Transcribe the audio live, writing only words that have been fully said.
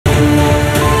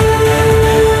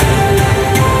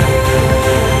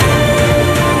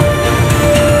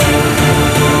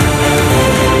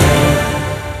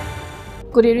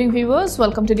Good evening viewers,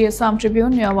 welcome to the Assam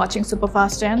Tribune. You are watching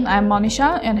Superfast 10. I am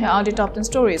Monisha and here are the top 10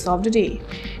 stories of the day.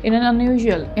 In an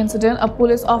unusual incident, a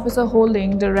police officer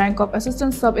holding the rank of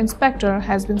Assistant Sub-Inspector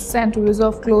has been sent to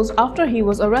reserve clothes after he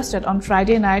was arrested on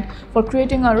Friday night for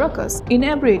creating a ruckus,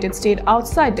 inebriated state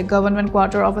outside the government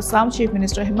quarter of Assam Chief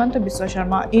Minister Himanta Biswa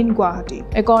Sharma in Guwahati.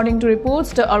 According to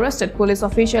reports, the arrested police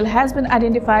official has been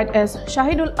identified as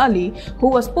Shahidul Ali, who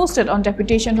was posted on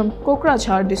deputation from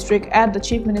Kokrajhar district at the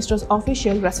Chief Minister's official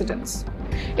residence.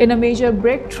 In a major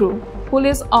breakthrough,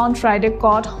 police on Friday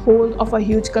caught hold of a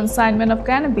huge consignment of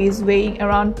cannabis weighing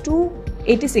around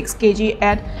 286 kg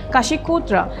at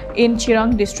Kashikotra in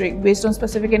Chirang district. Based on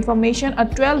specific information, a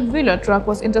 12-wheeler truck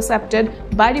was intercepted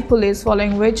by the police,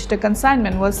 following which the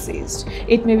consignment was seized.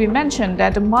 It may be mentioned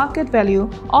that the market value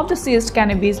of the seized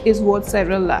cannabis is worth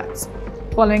several lakhs.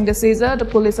 Following the seizure, the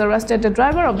police arrested the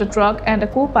driver of the truck and a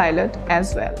co-pilot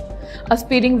as well. A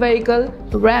speeding vehicle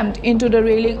rammed into the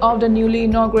railing of the newly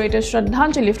inaugurated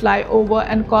Shraddhanjali flyover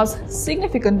and caused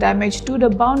significant damage to the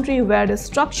boundary where the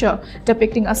structure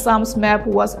depicting Assam's map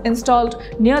was installed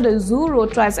near the Zoo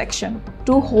Road trisection.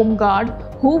 Two home guards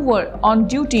who were on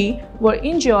duty were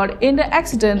injured in the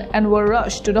accident and were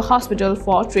rushed to the hospital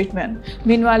for treatment.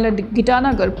 Meanwhile, the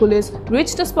Gitanagar police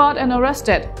reached the spot and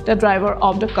arrested the driver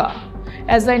of the car.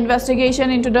 As the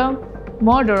investigation into the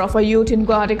murder of a youth in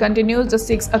Guwahati continues, the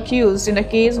 6 accused in the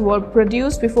case were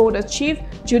produced before the Chief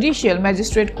Judicial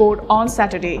Magistrate Court on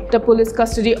Saturday. The police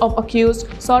custody of accused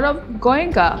Saurabh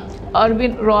Goenka,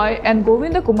 Arvind Roy and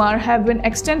Govinda Kumar have been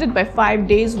extended by 5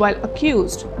 days, while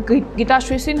accused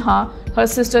Gitashri Sinha, her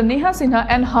sister Neha Sinha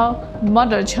and her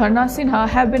mother Jharna Sinha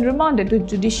have been remanded to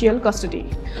judicial custody.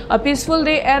 A peaceful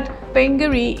day at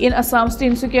Pengari in Assam's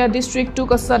Tinsukia district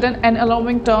took a sudden and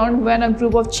alarming turn when a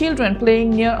group of children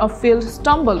playing near a field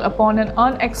stumbled upon an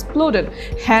unexploded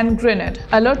hand grenade.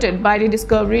 Alerted by the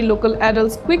discovery, local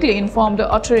adults quickly informed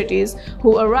the authorities,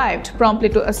 who arrived promptly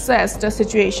to assess the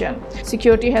situation.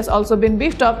 Security has also been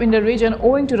beefed up in the region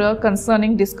owing to the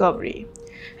concerning discovery.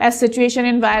 As situation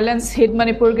in violence hit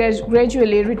Manipur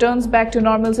gradually returns back to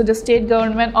normalcy, the state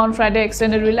government on Friday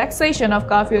extended relaxation of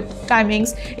curfew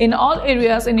timings in all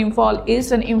areas in Imphal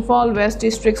East and Imphal West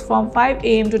districts from 5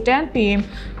 am to 10 pm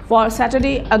for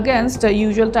Saturday against the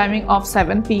usual timing of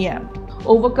 7 pm.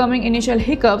 Overcoming initial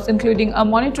hiccups, including a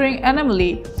monitoring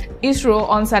anomaly, ISRO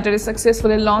on Saturday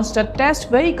successfully launched a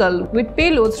test vehicle with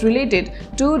payloads related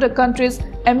to the country's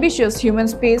ambitious human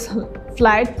space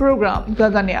flight program,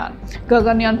 Gaganyaan.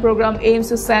 Gaganyaan program aims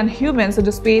to send humans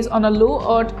into space on a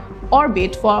low Earth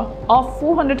orbit of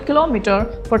 400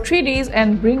 km for 3 days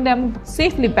and bring them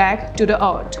safely back to the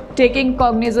Earth. Taking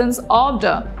cognizance of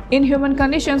the inhuman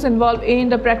conditions involved in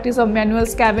the practice of manual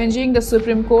scavenging, the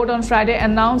Supreme Court on Friday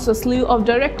announced a slew of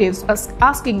directives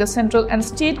asking the central and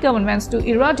state governments to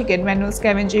eradicate manual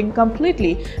scavenging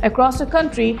completely across the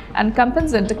country and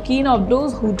compensate the kin of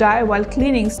those who die while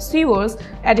cleaning sewers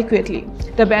adequately.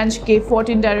 The bench gave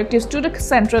 14 directives to the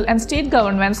central and state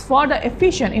governments for the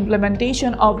efficient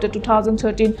implementation of the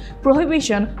 2013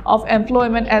 Prohibition of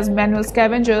Employment as Manual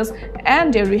Scavengers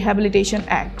and their Rehabilitation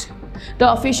Act.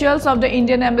 The officials of the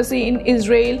Indian Embassy in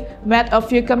Israel met a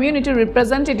few community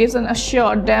representatives and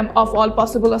assured them of all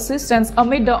possible assistance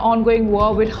amid the ongoing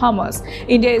war with Hamas.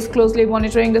 India is closely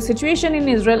monitoring the situation in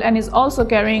Israel and is also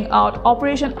carrying out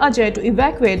Operation Ajay to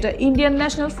evacuate the Indian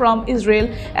nationals from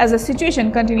Israel as the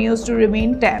situation continues to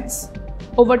remain tense.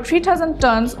 Over 3,000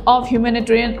 tons of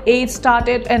humanitarian aid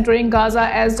started entering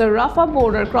Gaza as the Rafah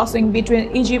border crossing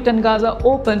between Egypt and Gaza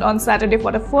opened on Saturday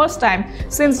for the first time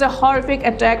since the horrific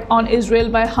attack on Israel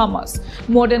by Hamas.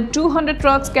 More than 200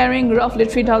 trucks carrying roughly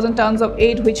 3,000 tons of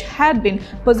aid, which had been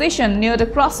positioned near the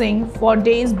crossing for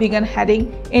days, began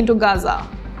heading into Gaza.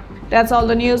 That's all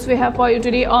the news we have for you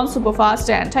today on Superfast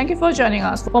 10. Thank you for joining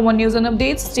us. For more news and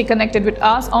updates, stay connected with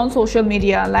us on social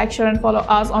media. Like, share and follow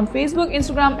us on Facebook,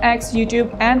 Instagram, X,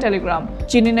 YouTube and Telegram.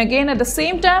 Tune in again at the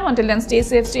same time. Until then, stay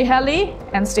safe, stay healthy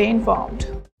and stay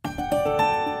informed.